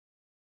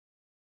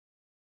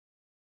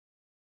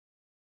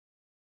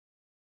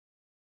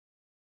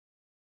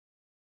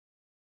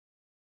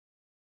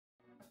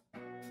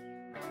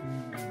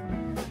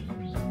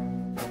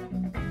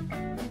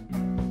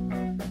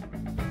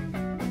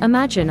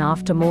Imagine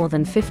after more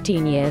than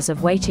 15 years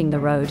of waiting the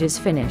road is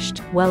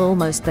finished. Well,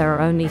 almost. There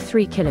are only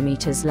 3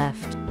 kilometers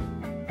left.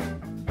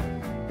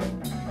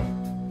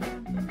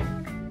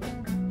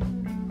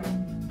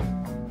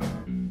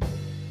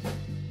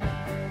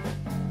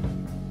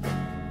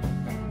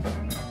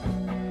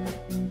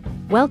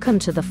 Welcome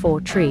to the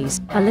Four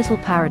Trees, a little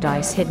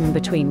paradise hidden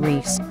between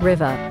reefs,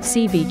 river,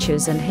 sea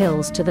beaches and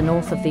hills to the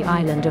north of the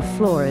island of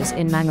Flores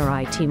in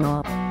Manggarai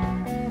Timur.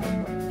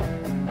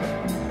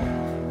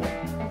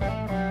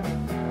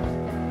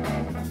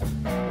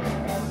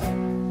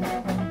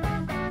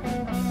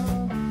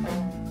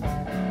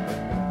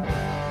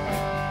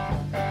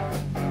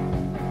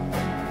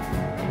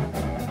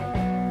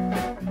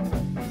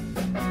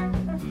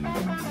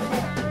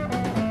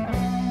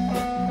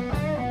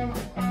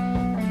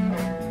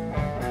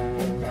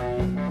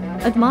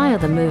 Admire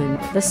the moon,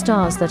 the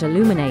stars that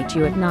illuminate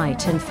you at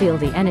night, and feel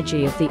the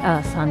energy of the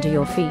earth under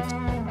your feet.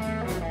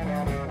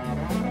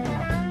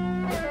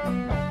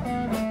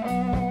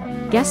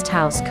 Guest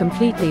house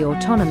completely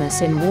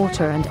autonomous in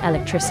water and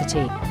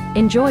electricity.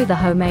 Enjoy the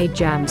homemade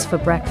jams for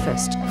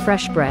breakfast,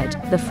 fresh bread,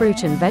 the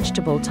fruit and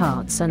vegetable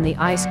tarts and the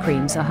ice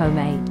creams are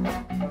homemade.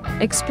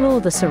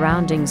 Explore the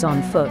surroundings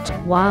on foot,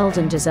 wild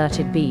and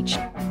deserted beach.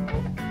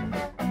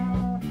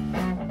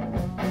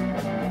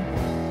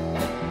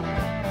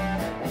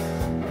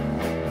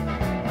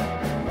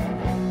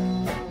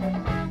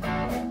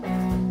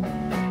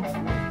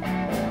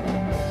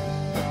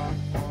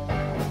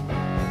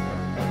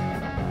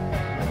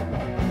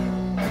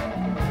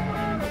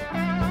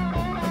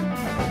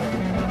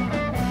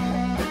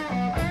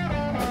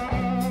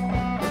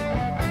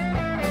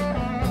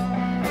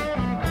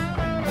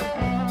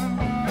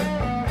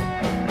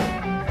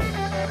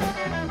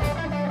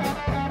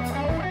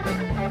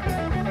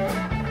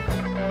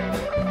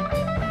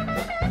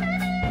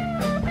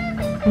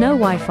 No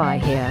Wi-Fi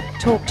here.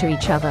 Talk to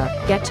each other,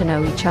 get to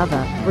know each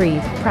other,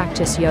 breathe,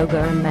 practice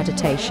yoga and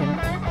meditation.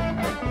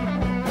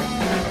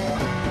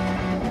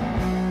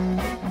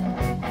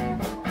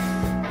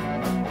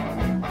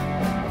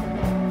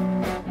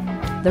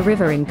 The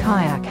river in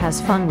kayak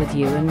has fun with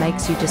you and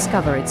makes you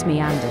discover its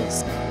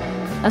meanders.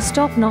 A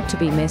stop not to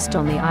be missed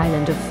on the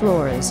island of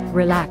Flores,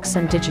 relax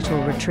and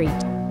digital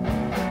retreat.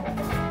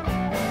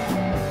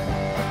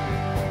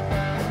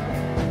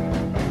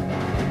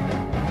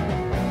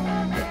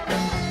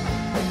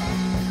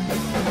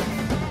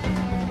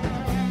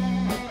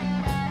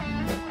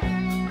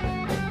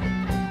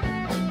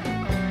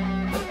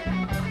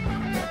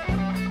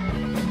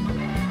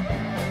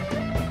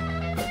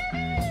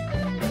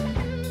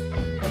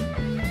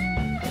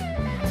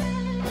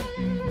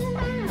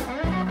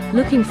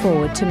 Looking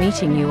forward to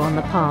meeting you on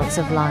the paths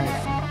of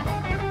life.